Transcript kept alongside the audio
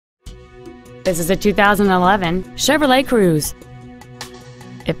This is a 2011 Chevrolet Cruze.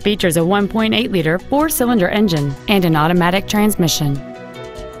 It features a 1.8-liter four-cylinder engine and an automatic transmission.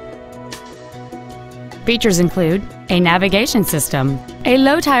 Features include a navigation system, a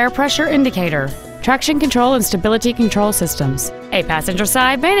low tire pressure indicator, traction control and stability control systems, a passenger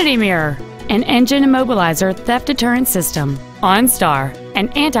side vanity mirror, an engine immobilizer theft deterrent system, OnStar, an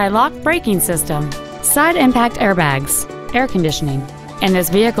anti-lock braking system, side impact airbags, air conditioning, and this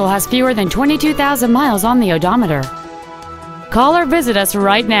vehicle has fewer than 22,000 miles on the odometer. Call or visit us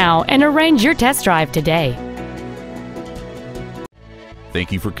right now and arrange your test drive today.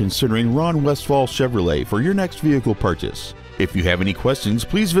 Thank you for considering Ron Westphal Chevrolet for your next vehicle purchase. If you have any questions,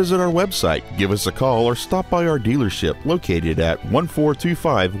 please visit our website, give us a call, or stop by our dealership located at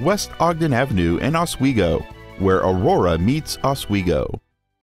 1425 West Ogden Avenue in Oswego, where Aurora meets Oswego.